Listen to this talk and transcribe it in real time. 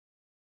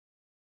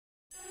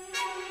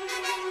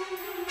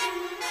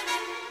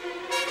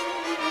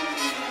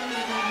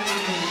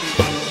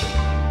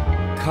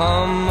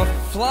Come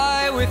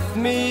fly with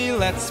me,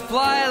 let's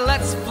fly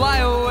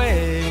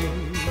away.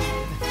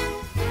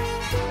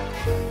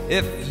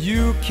 If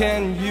you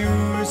can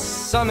use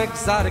some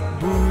exotic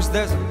booze,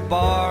 there's a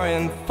bar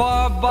in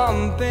far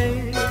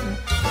Bombay.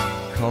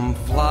 Come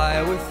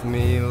fly with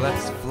me,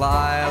 let's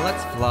fly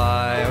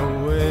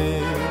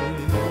away.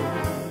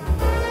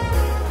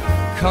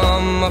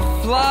 Come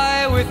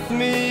fly with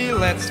me,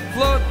 let's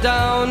float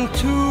down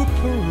to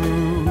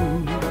Peru.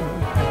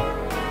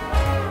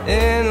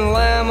 In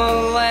Lama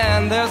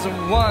Land there's a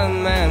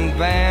one-man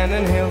band,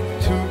 and he'll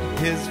toot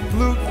his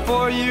flute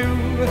for you.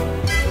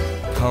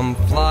 Come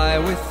fly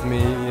with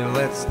me,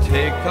 let's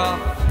take off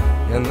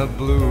in the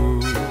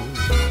blue.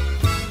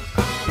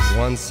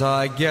 Once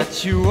I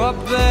get you up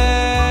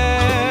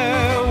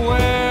there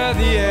where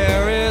the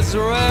air is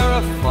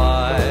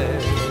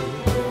rarefied,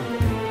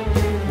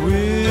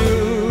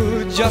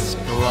 we'll just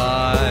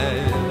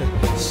glide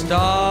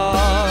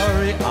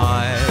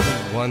starry-eyed.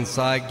 Once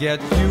I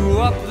get you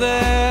up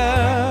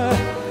there,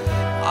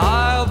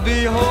 I'll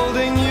be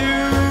holding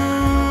you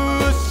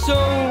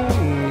so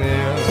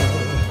near.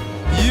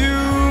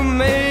 You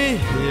may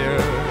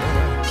hear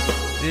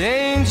the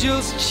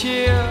angels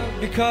cheer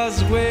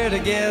because we're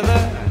together.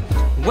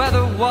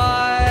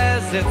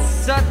 Weather-wise, it's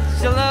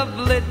such a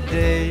lovely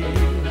day.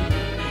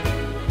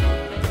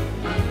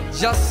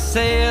 Just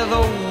say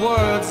the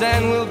words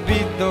and we'll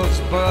beat those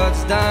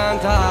birds down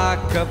to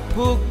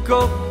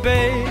Acapulco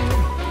Bay.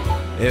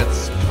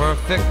 It's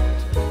perfect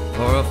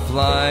for a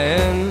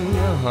flying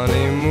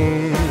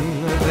honeymoon,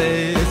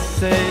 they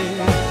say.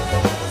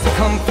 So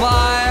come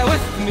fly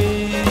with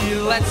me,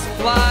 let's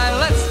fly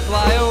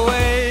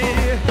away.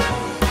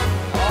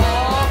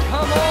 Oh,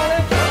 come on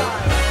and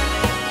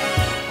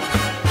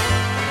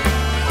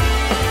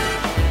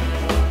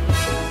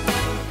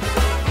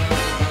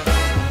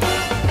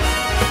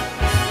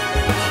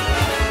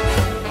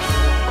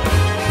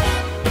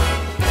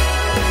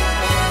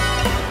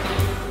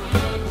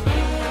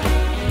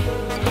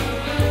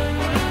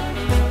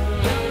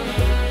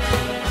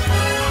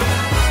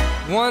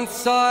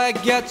once I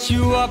get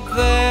you up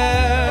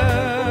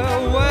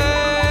there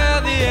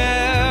where the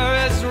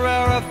air is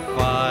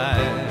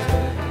rarefied,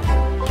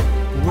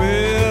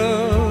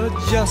 we'll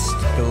just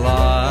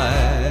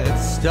glide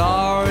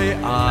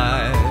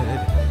starry-eyed.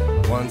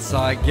 Once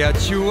I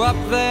get you up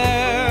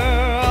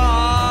there,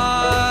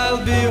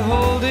 I'll be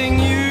holding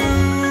you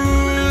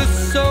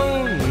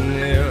so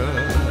near.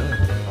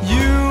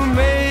 You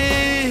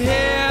may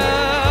hear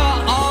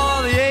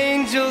all the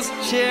angels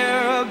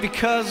cheer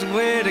because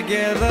we're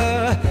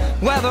together.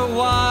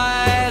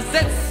 Weather-wise,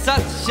 it's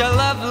such a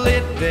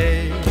lovely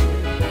day.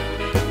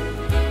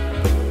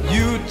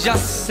 You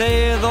just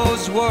say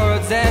those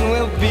words and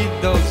we'll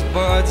beat those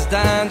birds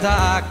down to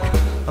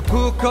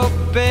Acapulco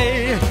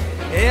Bay.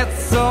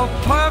 It's so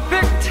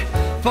perfect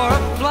for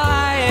a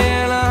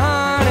flying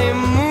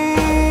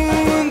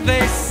honeymoon,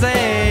 they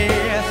say.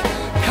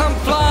 Come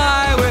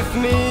fly with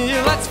me,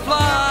 let's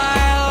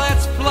fly,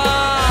 let's fly.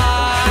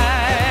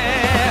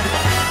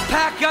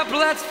 Pack up,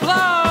 let's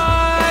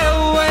fly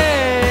away.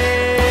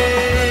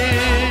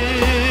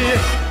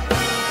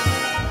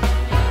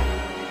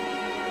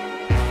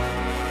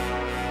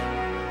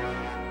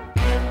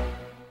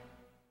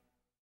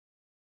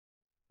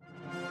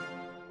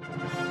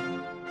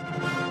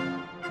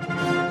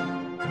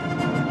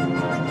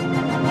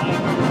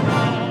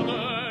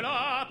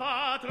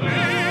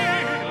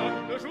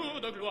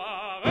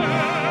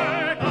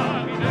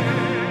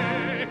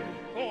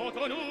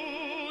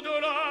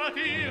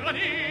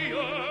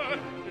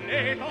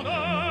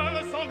 L'étendard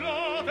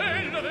sanglant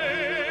élevé,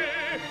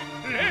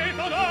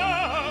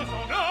 l'étendard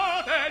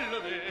sanglant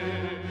élevé.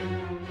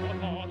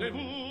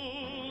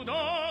 Entendez-vous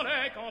dans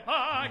les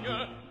campagnes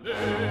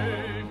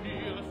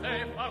décrire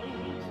ces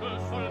farouches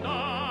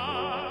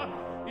soldats?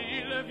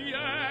 Ils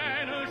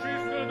viennent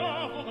jusque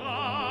dans vos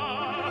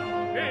bras,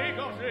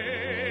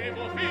 égorger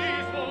vos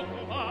fils, vos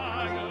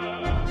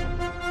compagnes.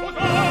 Aux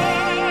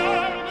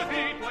armes,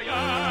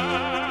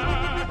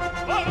 citoyens,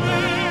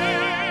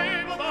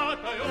 formez vos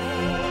bataillons.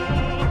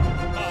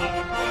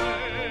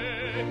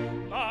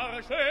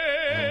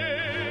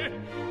 Marchez,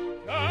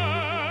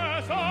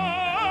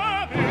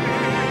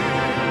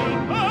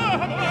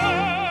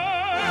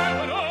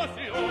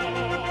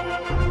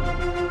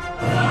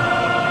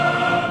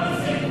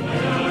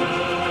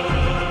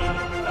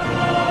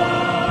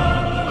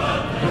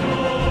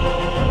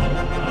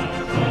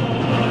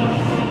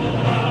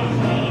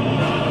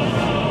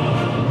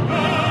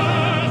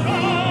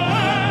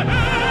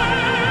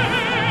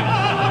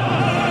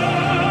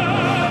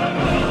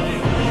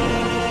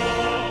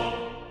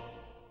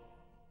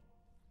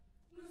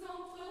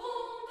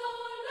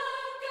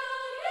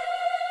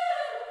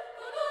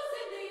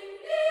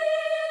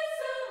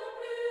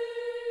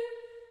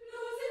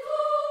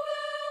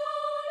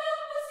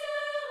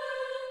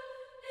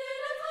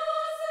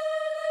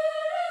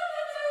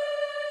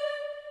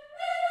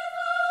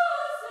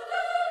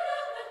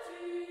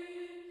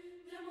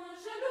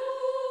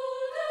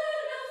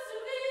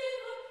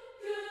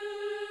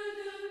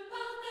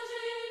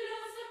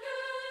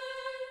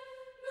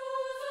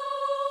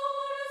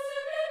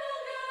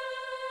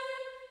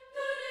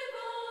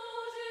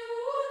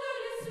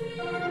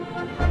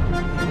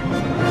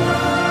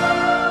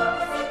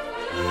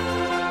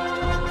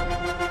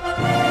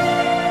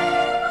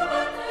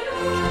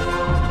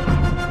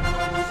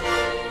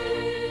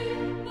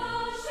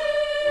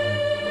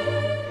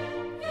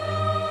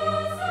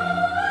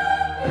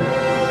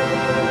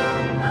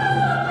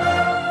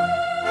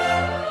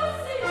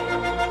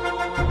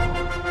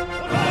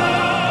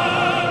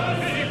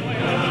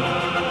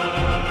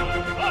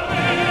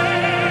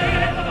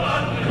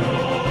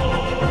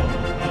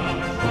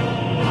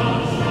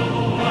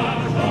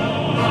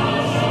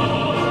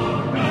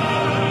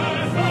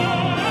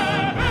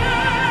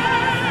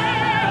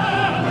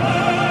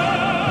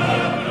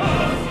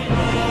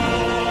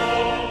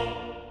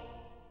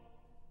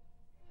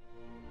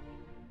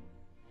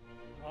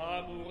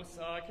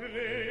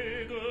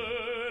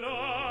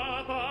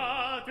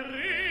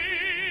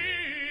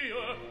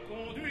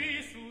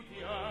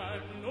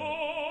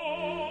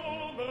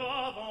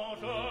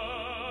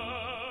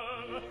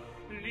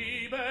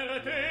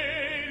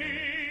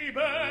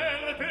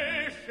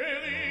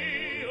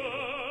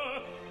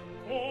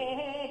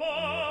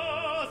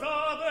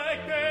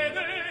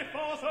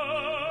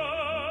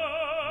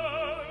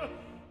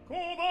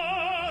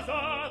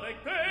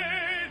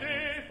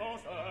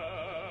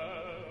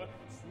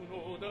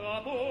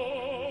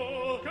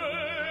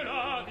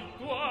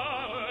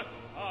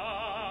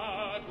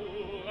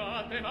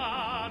 tes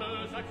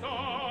vannes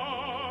accents.